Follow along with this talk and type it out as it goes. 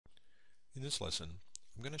In this lesson,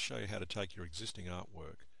 I'm going to show you how to take your existing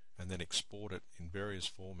artwork and then export it in various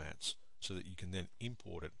formats so that you can then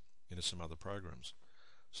import it into some other programs.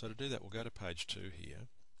 So to do that, we'll go to page 2 here,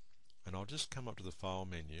 and I'll just come up to the File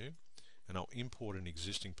menu and I'll import an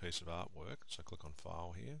existing piece of artwork. So click on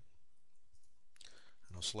File here,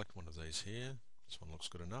 and I'll select one of these here. This one looks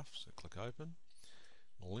good enough, so click Open.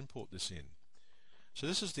 I'll import this in. So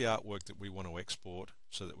this is the artwork that we want to export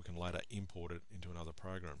so that we can later import it into another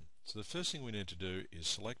program. So the first thing we need to do is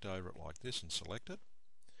select over it like this and select it.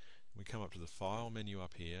 We come up to the File menu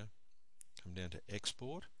up here, come down to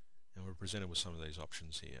Export, and we're presented with some of these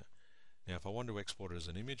options here. Now if I want to export it as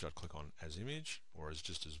an image, I'd click on As Image, or as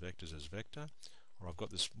just as Vectors as Vector, or I've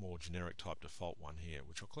got this more generic type default one here,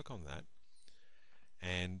 which I'll click on that.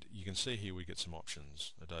 And you can see here we get some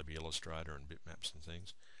options, Adobe Illustrator and bitmaps and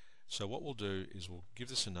things. So what we'll do is we'll give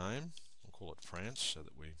this a name. We'll call it France so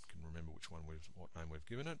that we can remember what name we've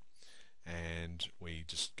given it. And we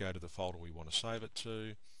just go to the folder we want to save it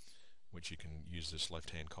to, which you can use this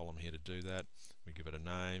left-hand column here to do that. We give it a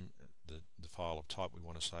name, the file of type we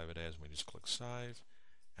want to save it as, and we just click Save,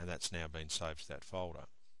 and that's now been saved to that folder.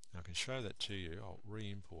 Now I can show that to you. I'll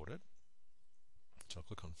re-import it. So I'll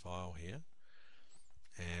click on File here,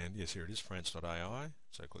 and yes, here it is, France.ai.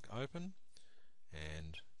 So click Open,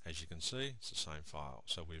 and as you can see, it's the same file.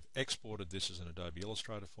 So we've exported this as an Adobe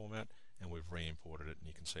Illustrator format, and we've re-imported it, and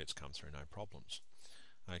you can see it's come through no problems.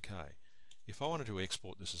 Okay, if I wanted to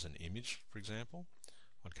export this as an image, for example,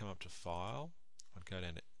 I'd come up to File, I'd go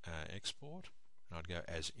down to Export, and I'd go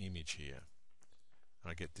as Image here.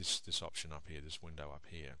 And I get this option up here, this window up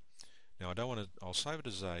here. Now I don't want to. I'll save it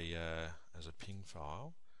as a PNG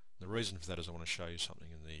file. The reason for that is I want to show you something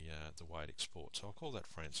in the way it exports. So I'll call that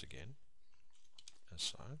France again, as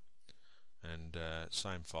so. And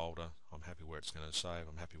same folder. I'm happy where it's going to save.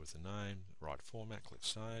 I'm happy with the name, right format. Click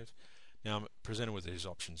Save. Now I'm presented with these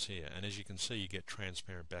options here, and as you can see, you get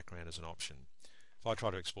transparent background as an option. If I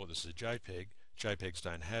try to export this as a JPEG, JPEGs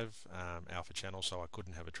don't have alpha channels, so I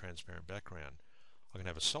couldn't have a transparent background. I can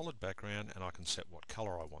have a solid background, and I can set what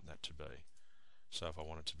color I want that to be. So if I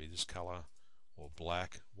want it to be this color or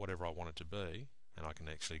black, whatever I want it to be, and I can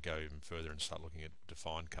actually go even further and start looking at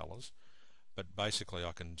defined colors. But basically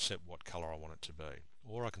I can set what color I want it to be,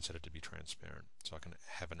 or I can set it to be transparent, so I can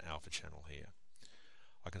have an alpha channel here.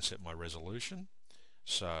 I can set my resolution,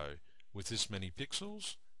 so with this many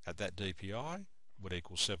pixels at that DPI would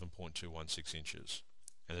equal 7.216 inches.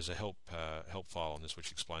 And there's a help file on this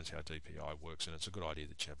which explains how DPI works, and it's a good idea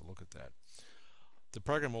that you have a look at that. The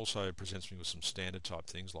program also presents me with some standard type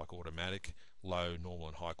things like automatic, low, normal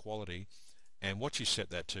and high quality, and what you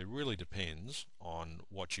set that to really depends on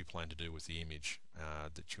what you plan to do with the image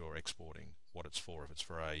that you're exporting, what it's for. If it's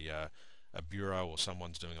for a bureau or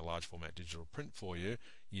someone's doing a large format digital print for you,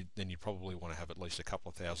 then you probably want to have at least a couple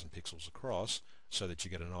of thousand pixels across so that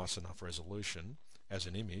you get a nice enough resolution as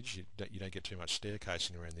an image. You don't get too much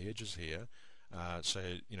staircasing around the edges here. So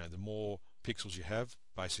the more pixels you have,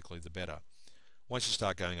 basically the better. Once you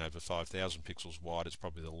start going over 5,000 pixels wide, it's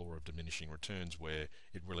probably the law of diminishing returns where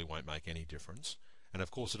it really won't make any difference. And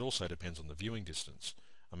of course it also depends on the viewing distance.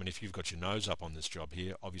 I mean, if you've got your nose up on this job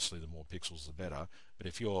here, obviously the more pixels the better. But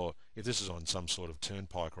if this is on some sort of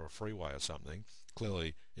turnpike or a freeway or something,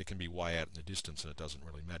 clearly it can be way out in the distance and it doesn't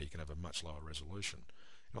really matter. You can have a much lower resolution.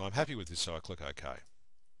 Now I'm happy with this, so I click OK.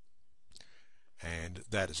 And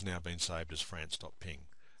that has now been saved as france.png.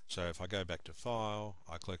 So if I go back to File,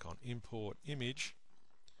 I click on Import Image,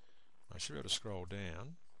 I should be able to scroll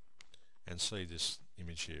down and see this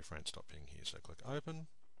image here, france.png here. So click Open,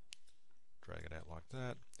 drag it out like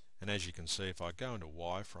that, and as you can see, if I go into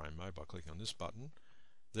wireframe mode by clicking on this button,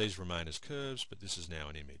 these remain as curves, but this is now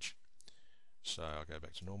an image. So I'll go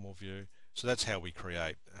back to normal view. So that's how we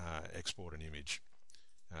create, export an image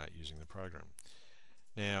using the program.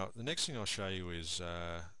 Now the next thing I'll show you is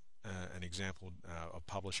an example of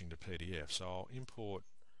publishing to PDF. So I'll import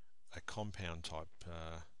a compound type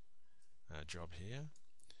job here.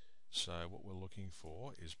 So what we're looking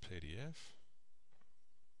for is PDF,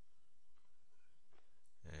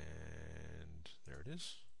 and there it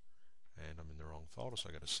is, and I'm in the wrong folder, so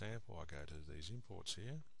I go to sample, I go to these imports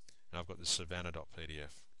here, and I've got this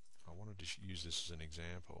savannah.pdf. I wanted to use this as an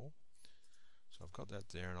example, so I've got that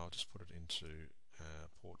there, and I'll just put it into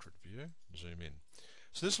portrait view, zoom in.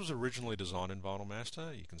 So this was originally designed in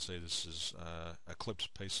VinylMaster. You can see this is a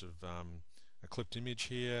clipped piece of a clipped image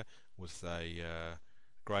here with a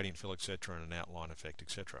gradient fill, etc., and an outline effect,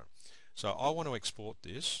 etc. So I want to export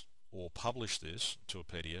this or publish this to a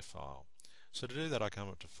PDF file. So to do that, I come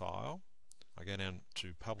up to File, I go down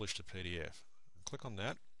to Publish to PDF, click on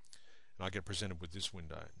that, and I get presented with this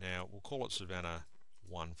window. Now we'll call it Savannah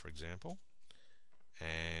 1 for example,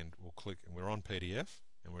 and we'll click, and we're on PDF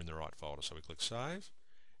and we're in the right folder, so we click Save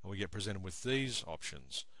and we get presented with these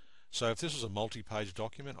options. So if this was a multi-page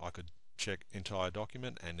document, I could check entire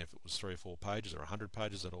document, and if it was 3 or 4 pages or 100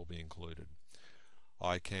 pages, that'll all be included.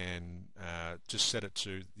 I can just set it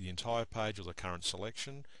to the entire page or the current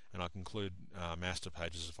selection, and I can include master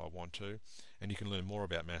pages if I want to. And you can learn more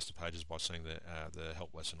about master pages by seeing the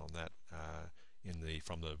help lesson on that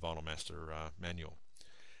from the VinylMaster manual.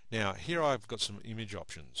 Now here I've got some image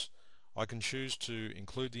options. I can choose to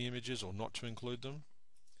include the images or not to include them,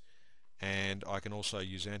 and I can also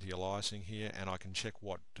use anti-aliasing here, and I can check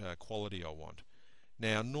what quality I want.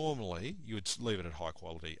 Now normally you would leave it at high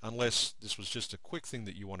quality unless this was just a quick thing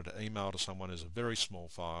that you wanted to email to someone as a very small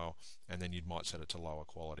file, and then you might set it to lower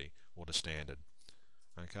quality or to standard.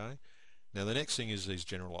 Okay. Now the next thing is these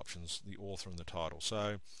general options, the author and the title.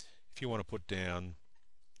 So if you want to put down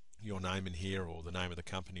your name in here or the name of the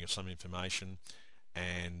company or some information,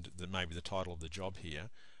 and maybe the title of the job here,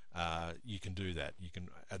 you can do that. You can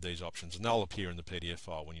add these options and they'll appear in the PDF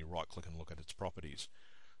file when you right click and look at its properties.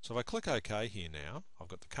 So if I click OK here now, I've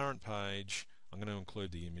got the current page, I'm going to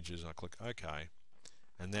include the images, and I click OK,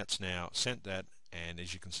 and that's now sent that, and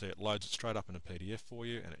as you can see it loads it straight up in a PDF for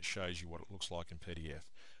you, and it shows you what it looks like in PDF.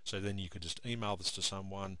 So then you could just email this to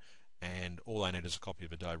someone, and all they need is a copy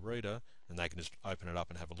of Adobe Reader, and they can just open it up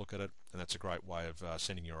and have a look at it, and that's a great way of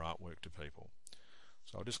sending your artwork to people.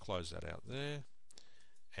 So I'll just close that out there,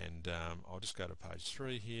 and I'll just go to page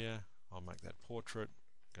 3 here. I'll make that portrait,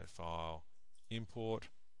 go File, Import,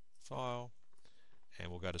 File,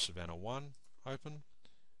 and we'll go to Savannah 1, Open,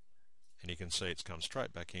 and you can see it's come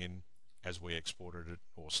straight back in as we exported it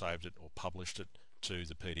or saved it or published it to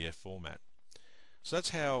the PDF format. So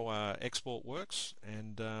that's how export works,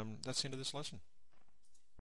 and that's the end of this lesson.